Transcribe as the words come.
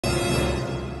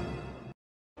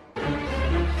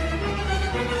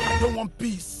don't want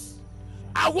peace.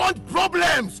 I want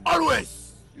problems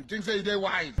always. You think so they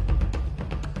wise?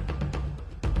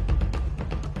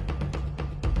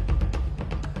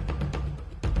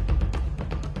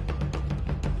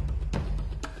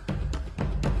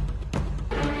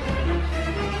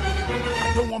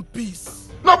 I don't want peace.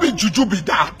 Not be juju be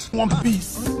that. I want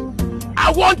peace.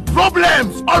 I want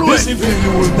problems always. This evening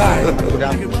you will die.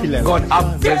 God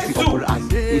have mercy upon us.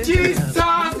 Jesus is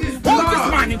Lord. This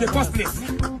man in the first place.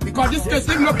 Because this case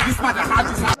didn't look this man that had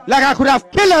this house. Like I could have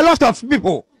killed a lot of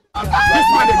people. This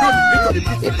man they don't need to be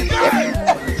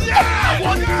I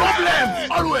want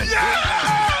problems always.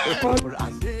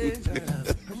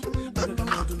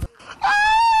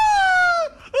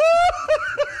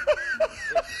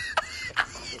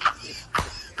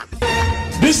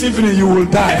 This evening you will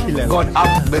die. God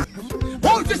have mercy.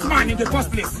 Hold this man in the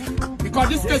first place. Because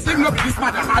this case didn't look this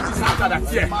man that had this house that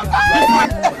here.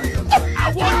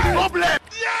 I want problems.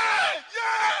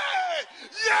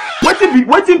 Wetin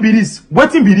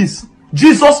be this?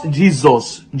 Jesus.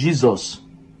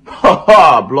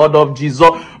 Blood of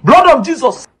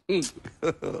Jesus.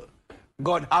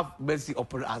 God have mercy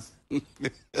upon us.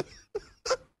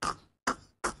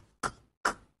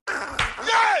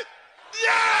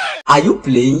 Are you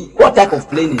playing? What type of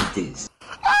playing is this?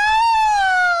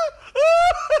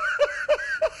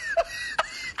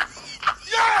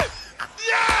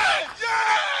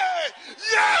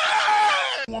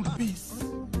 I want peace.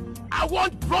 I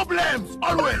want problems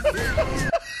always.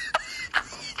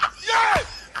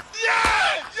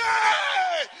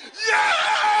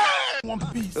 I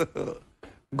want peace.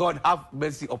 God have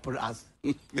mercy upon us.